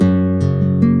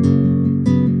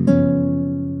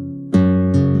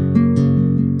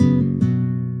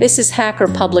This is Hacker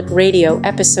Public Radio,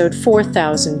 episode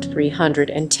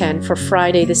 4310 for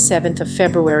Friday, the 7th of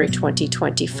February,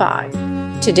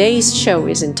 2025. Today's show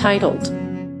is entitled,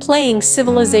 Playing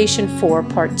Civilization 4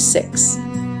 Part 6.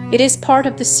 It is part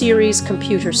of the series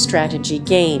Computer Strategy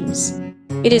Games.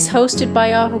 It is hosted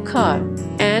by Ahu Khan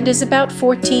and is about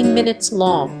 14 minutes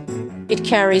long. It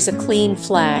carries a clean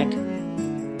flag.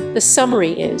 The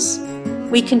summary is,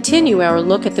 we continue our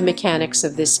look at the mechanics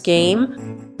of this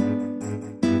game.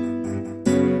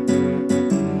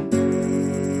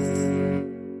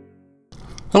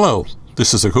 Hello,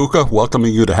 this is Akuka,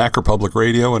 welcoming you to Hacker Public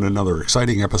Radio and another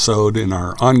exciting episode in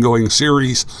our ongoing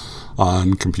series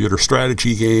on computer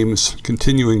strategy games,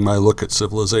 continuing my look at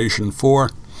Civilization 4.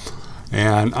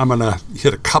 And I'm going to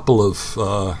hit a couple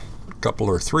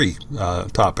or three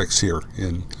topics here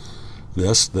in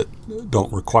this that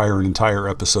don't require an entire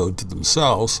episode to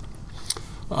themselves.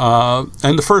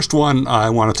 And the first one I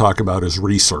want to talk about is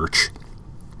research.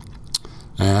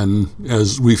 And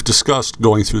as we've discussed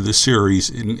going through this series,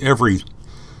 in every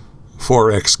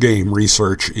 4X game,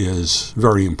 research is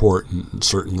very important, and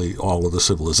certainly all of the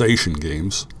Civilization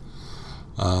games.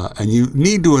 And you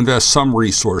need to invest some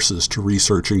resources to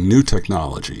researching new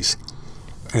technologies.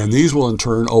 And these will in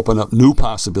turn open up new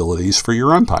possibilities for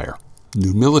your empire.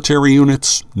 New military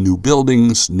units, new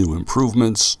buildings, new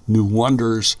improvements, new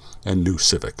wonders, and new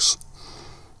civics.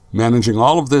 Managing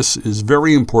all of this is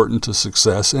very important to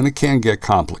success, and it can get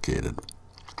complicated.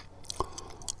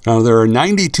 Now, there are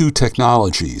 92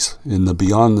 technologies in the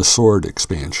Beyond the Sword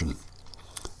expansion,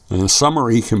 and a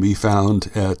summary can be found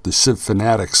at the Civ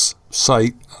Fanatics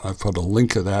site. I've put a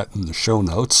link to that in the show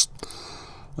notes.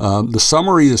 The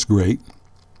summary is great.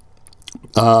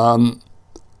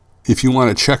 If you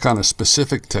want to check on a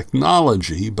specific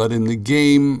technology, but in the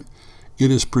game, it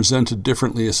is presented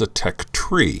differently as a tech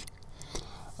tree.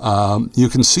 You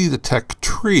can see the tech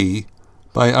tree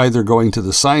by either going to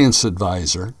the Science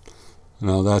Advisor,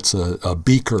 now that's a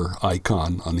beaker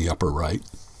icon on the upper right,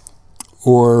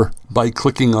 or by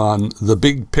clicking on the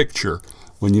big picture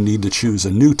when you need to choose a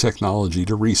new technology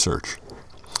to research.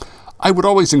 I would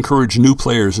always encourage new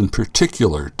players in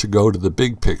particular to go to the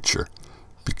big picture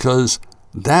because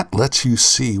that lets you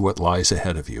see what lies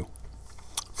ahead of you.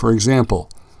 For example,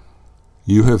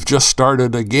 you have just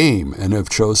started a game and have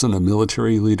chosen a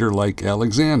military leader like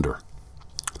Alexander.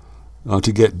 Now,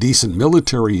 to get decent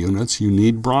military units, you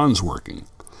need bronze working.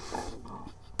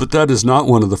 But that is not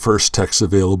one of the first techs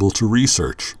available to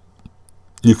research.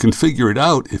 You can figure it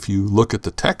out if you look at the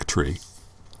tech tree,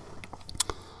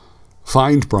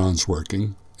 find bronze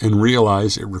working, and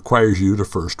realize it requires you to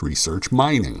first research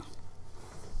mining.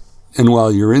 And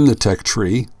while you're in the tech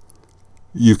tree,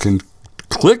 you can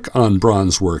click on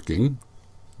bronze working,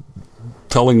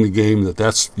 telling the game that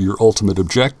that's your ultimate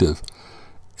objective,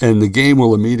 and the game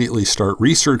will immediately start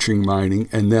researching mining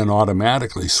and then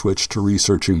automatically switch to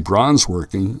researching bronze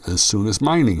working as soon as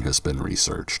mining has been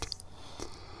researched.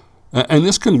 And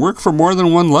this can work for more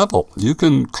than one level. You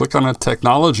can click on a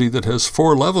technology that has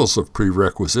 4 levels of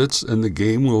prerequisites, and the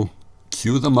game will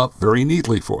queue them up very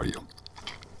neatly for you.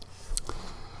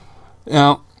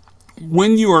 Now,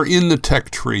 when you are in the tech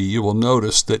tree, you will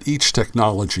notice that each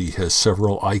technology has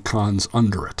several icons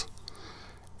under it.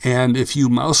 And if you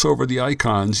mouse over the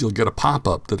icons, you'll get a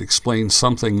pop-up that explains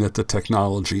something that the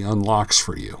technology unlocks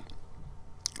for you.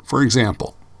 For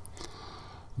example,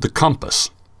 the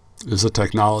compass is a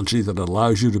technology that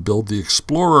allows you to build the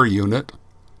Explorer unit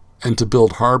and to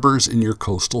build harbors in your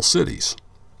coastal cities.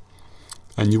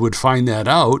 And you would find that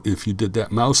out if you did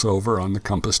that mouse over on the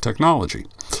compass technology.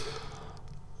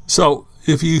 So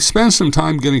if you spend some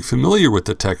time getting familiar with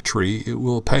the tech tree, it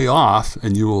will pay off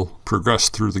and you will progress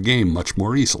through the game much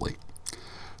more easily.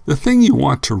 The thing you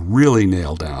want to really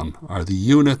nail down are the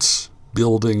units,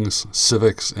 buildings,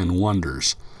 civics, and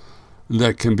wonders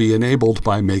that can be enabled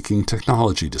by making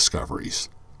technology discoveries,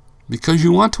 because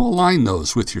you want to align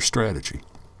those with your strategy.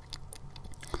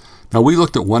 Now, we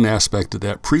looked at one aspect of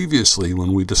that previously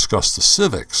when we discussed the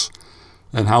civics,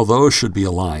 and how those should be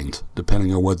aligned,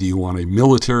 depending on whether you want a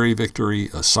military victory,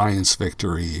 a science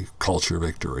victory, culture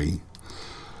victory.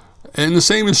 And the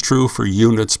same is true for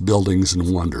units, buildings,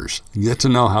 and wonders. You get to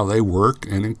know how they work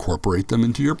and incorporate them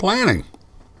into your planning.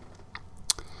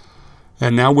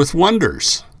 And now with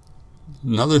wonders,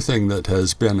 another thing that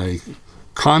has been a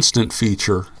constant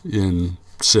feature in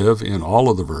Civ in all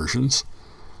of the versions.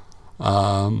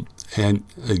 And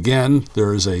again,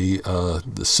 there's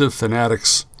the Civ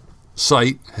Fanatics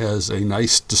site has a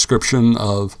nice description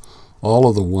of all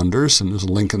of the wonders, and there's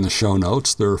a link in the show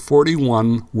notes. There are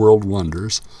 41 world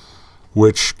wonders,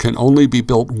 which can only be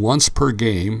built once per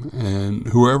game, and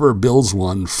whoever builds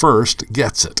one first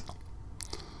gets it.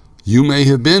 You may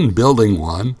have been building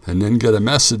one and then get a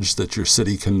message that your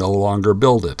city can no longer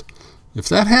build it. If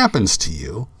that happens to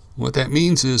you, what that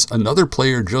means is another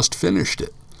player just finished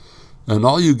it, and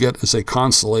all you get is a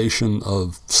consolation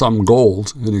of some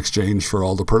gold in exchange for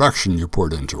all the production you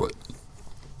poured into it.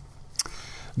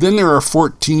 Then there are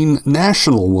 14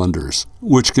 national wonders,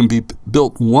 which can be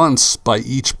built once by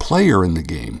each player in the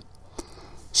game.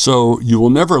 So you will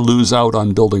never lose out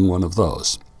on building one of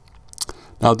those.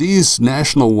 Now, these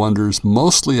national wonders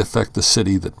mostly affect the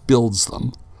city that builds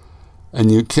them, and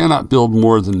you cannot build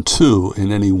more than 2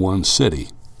 in any one city.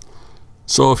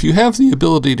 So if you have the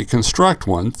ability to construct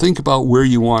one, think about where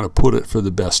you want to put it for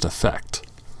the best effect.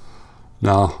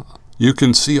 Now, you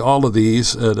can see all of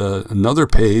these at another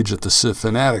page at the Civ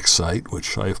Fanatics site,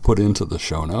 which I have put into the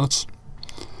show notes.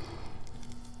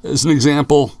 As an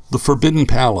example, the Forbidden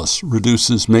Palace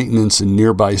reduces maintenance in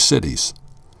nearby cities.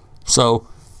 So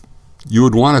you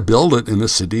would want to build it in a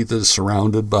city that is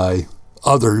surrounded by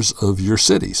others of your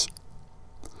cities.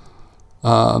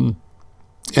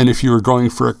 And if you are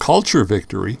going for a culture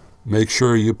victory, make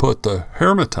sure you put the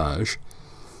Hermitage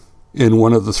in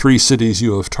one of the 3 cities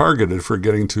you have targeted for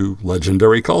getting to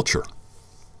legendary culture.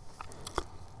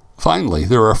 Finally,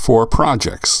 there are 4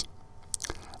 projects.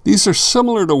 These are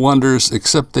similar to wonders,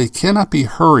 except they cannot be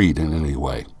hurried in any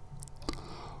way.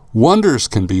 Wonders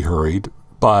can be hurried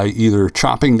by either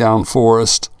chopping down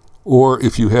forest, or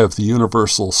if you have the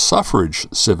universal suffrage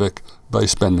civic, by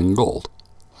spending gold.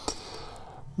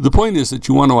 The point is that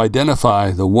you want to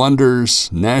identify the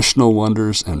wonders, national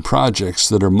wonders, and projects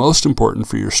that are most important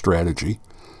for your strategy,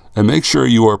 and make sure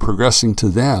you are progressing to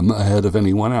them ahead of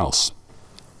anyone else.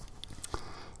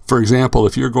 For example,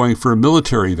 if you're going for a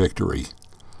military victory,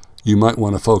 you might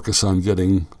want to focus on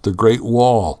getting the Great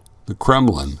Wall, the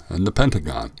Kremlin, and the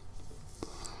Pentagon.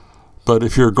 But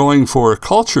if you're going for a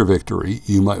culture victory,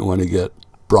 you might want to get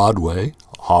Broadway,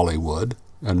 Hollywood,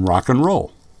 and rock and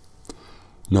roll.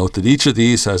 Note that each of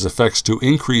these has effects to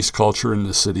increase culture in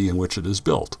the city in which it is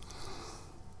built.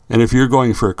 And if you're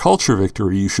going for a culture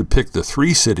victory, you should pick the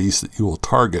 3 cities that you will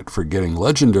target for getting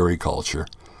legendary culture,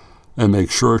 and make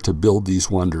sure to build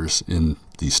these wonders in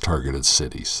these targeted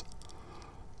cities.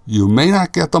 You may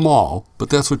not get them all, but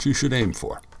that's what you should aim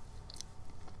for.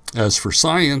 As for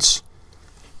science,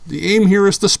 the aim here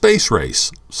is the space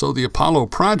race, so the Apollo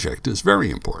project is very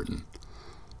important.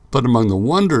 But among the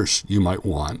wonders you might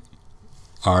want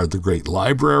are the Great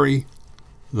Library,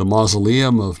 the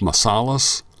Mausoleum of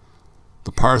Massalas,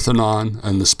 the Parthenon,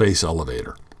 and the Space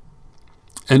Elevator.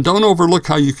 And don't overlook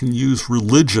how you can use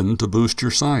religion to boost your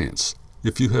science.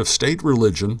 If you have state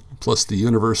religion plus the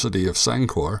University of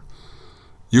Sankor,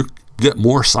 you get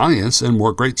more science and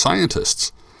more great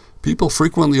scientists. People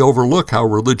frequently overlook how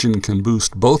religion can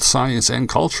boost both science and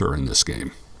culture in this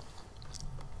game.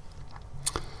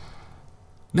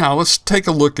 Now let's take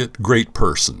a look at great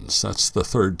persons. That's the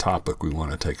 3rd topic we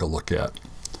want to take a look at.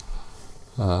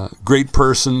 Great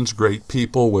persons, great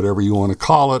people, whatever you want to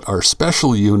call it, are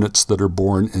special units that are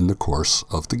born in the course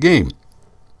of the game.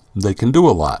 They can do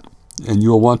a lot, and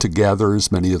you'll want to gather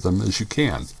as many of them as you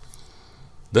can.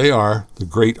 They are the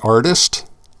great artist,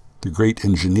 the great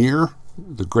engineer,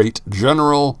 the great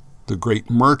general, the great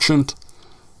merchant,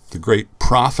 the great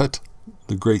prophet,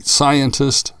 the great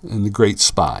scientist, and the great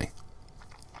spy.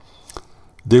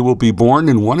 They will be born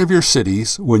in one of your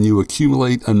cities when you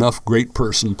accumulate enough great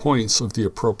person points of the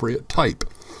appropriate type,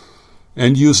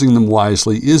 and using them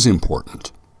wisely is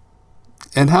important.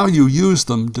 And how you use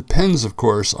them depends, of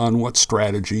course, on what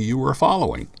strategy you are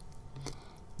following.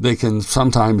 They can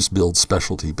sometimes build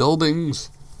specialty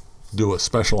buildings, do a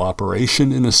special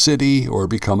operation in a city, or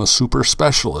become a super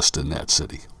specialist in that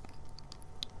city.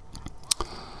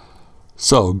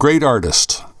 So, great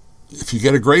artist. If you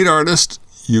get a great artist,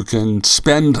 you can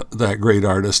spend that great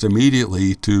artist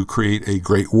immediately to create a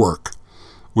great work,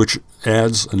 which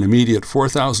adds an immediate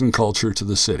 4,000 culture to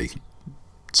the city,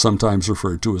 sometimes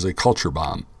referred to as a culture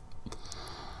bomb.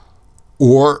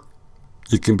 Or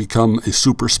it can become a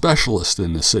super specialist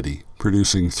in the city,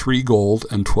 producing 3 gold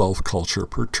and 12 culture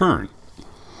per turn.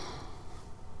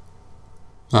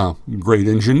 Great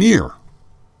engineer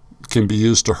can be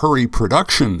used to hurry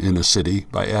production in a city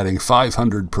by adding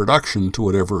 500 production to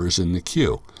whatever is in the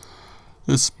queue.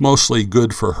 It's mostly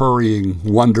good for hurrying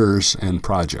wonders and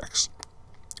projects.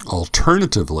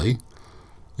 Alternatively,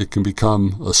 it can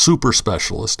become a super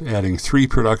specialist, adding 3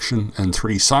 production and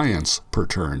 3 science per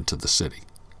turn to the city.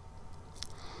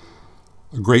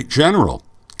 A great general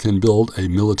can build a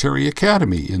military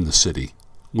academy in the city,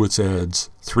 which adds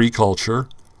 3 culture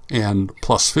and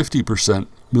plus 50%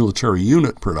 military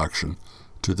unit production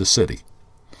to the city.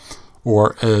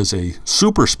 Or as a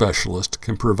super specialist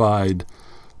can provide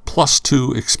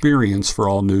 +2 experience for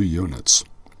all new units.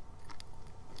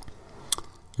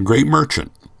 A great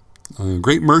merchant. A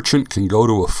great merchant can go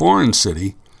to a foreign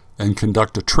city and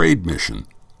conduct a trade mission,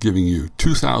 giving you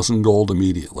 2,000 gold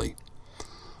immediately.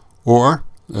 Or,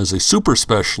 as a super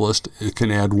specialist, it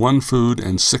can add 1 food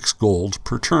and 6 gold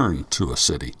per turn to a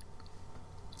city.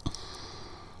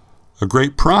 A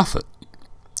great prophet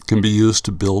can be used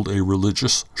to build a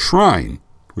religious shrine,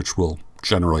 which will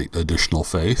generate additional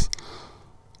faith.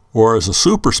 Or as a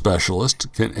super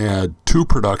specialist, can add 2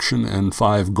 production and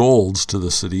 5 golds to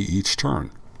the city each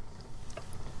turn.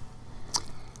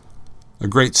 A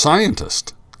great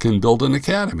scientist can build an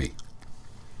academy,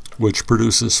 which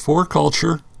produces 4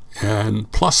 culture and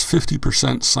plus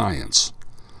 50% science.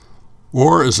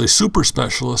 Or as a super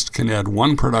specialist can add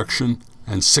 1 production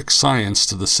and 6 science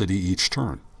to the city each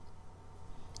turn.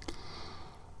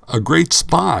 A great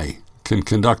spy can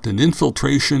conduct an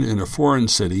infiltration in a foreign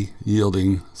city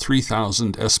yielding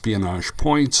 3,000 espionage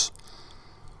points,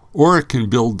 or it can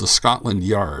build the Scotland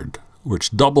Yard,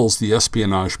 which doubles the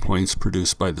espionage points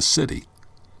produced by the city.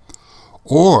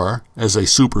 Or, as a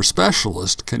super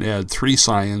specialist, can add 3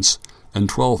 science and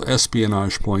 12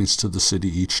 espionage points to the city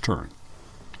each turn.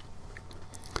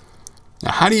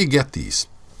 Now, how do you get these?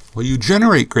 Well, you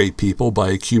generate great people by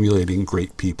accumulating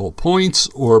great people points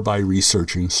or by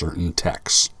researching certain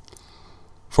texts.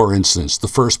 For instance, the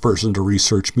first person to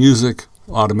research music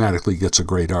automatically gets a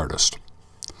great artist.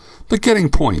 But getting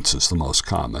points is the most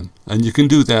common, and you can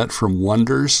do that from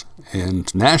wonders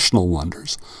and national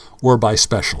wonders or by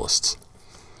specialists.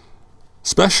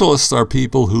 Specialists are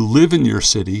people who live in your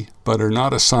city but are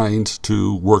not assigned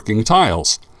to working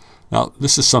tiles. Now,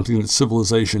 this is something that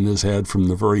Civilization has had from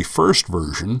the very first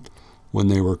version, when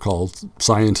they were called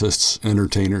scientists,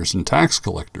 entertainers, and tax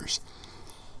collectors.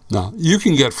 Now, you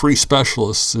can get free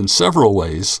specialists in several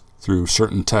ways, through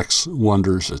certain texts,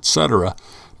 wonders, etc.,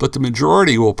 but the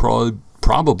majority will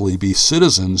probably be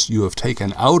citizens you have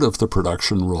taken out of the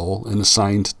production role and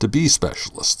assigned to be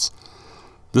specialists.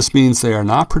 This means they are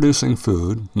not producing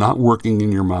food, not working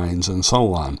in your mines, and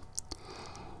so on.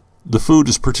 The food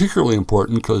is particularly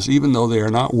important because even though they are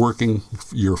not working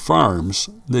your farms,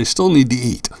 they still need to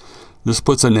eat. This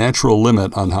puts a natural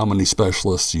limit on how many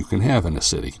specialists you can have in a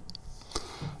city.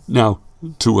 Now,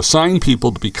 to assign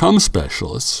people to become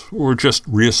specialists, or just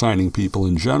reassigning people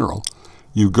in general,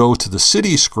 you go to the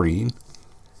city screen,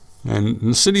 and in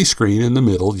the city screen in the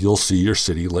middle, you'll see your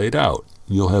city laid out.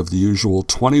 You'll have the usual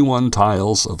 21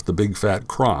 tiles of the big fat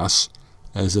cross,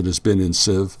 as it has been in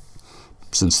Civ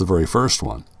since the very first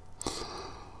one.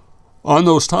 On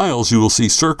those tiles, you will see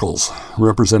circles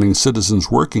representing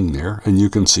citizens working there, and you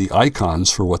can see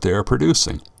icons for what they are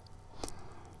producing.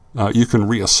 You can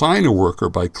reassign a worker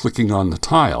by clicking on the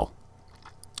tile,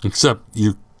 except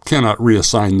you cannot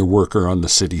reassign the worker on the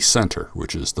city center,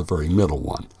 which is the very middle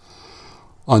one.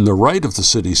 On the right of the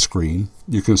city screen,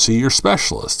 you can see your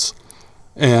specialists,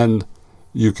 and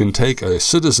you can take a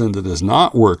citizen that is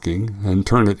not working and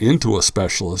turn it into a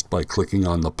specialist by clicking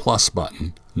on the plus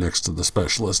button next to the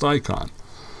specialist icon.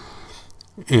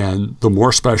 And the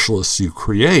more specialists you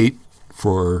create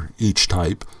for each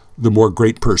type, the more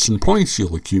great person points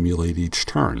you'll accumulate each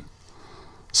turn.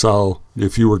 So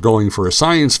if you were going for a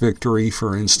science victory,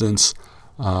 for instance,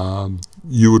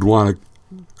 you would want to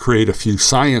create a few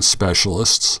science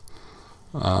specialists,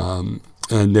 and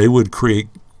they would create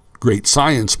great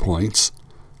science points,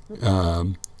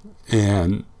 and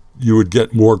you would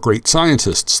get more great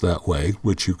scientists that way,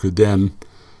 which you could then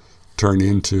turn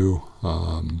into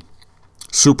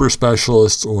super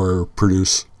specialists or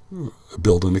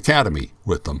build an academy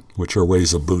with them, which are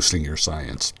ways of boosting your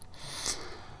science.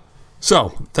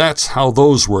 So that's how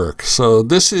those work. So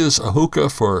this is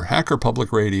Ahuka for Hacker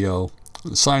Public Radio,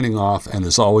 signing off, and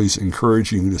as always,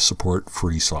 encouraging you to support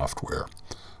free software.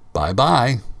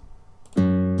 Bye-bye.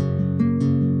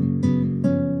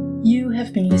 You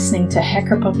have been listening to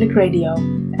Hacker Public Radio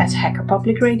at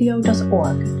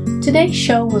hackerpublicradio.org. Today's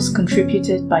show was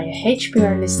contributed by a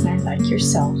HPR listener like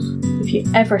yourself. If you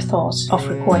ever thought of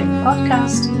recording a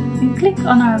podcast, then click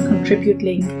on our contribute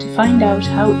link to find out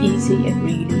how easy it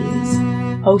really is.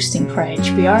 Hosting for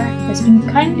HPR has been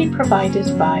kindly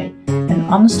provided by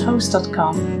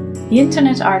anhonesthost.com, the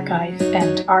Internet Archive,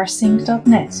 and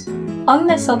rsync.net.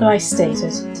 Unless otherwise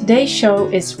stated, today's show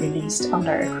is released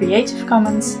under a Creative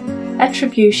Commons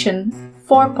Attribution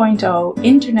 4.0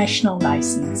 International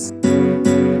License.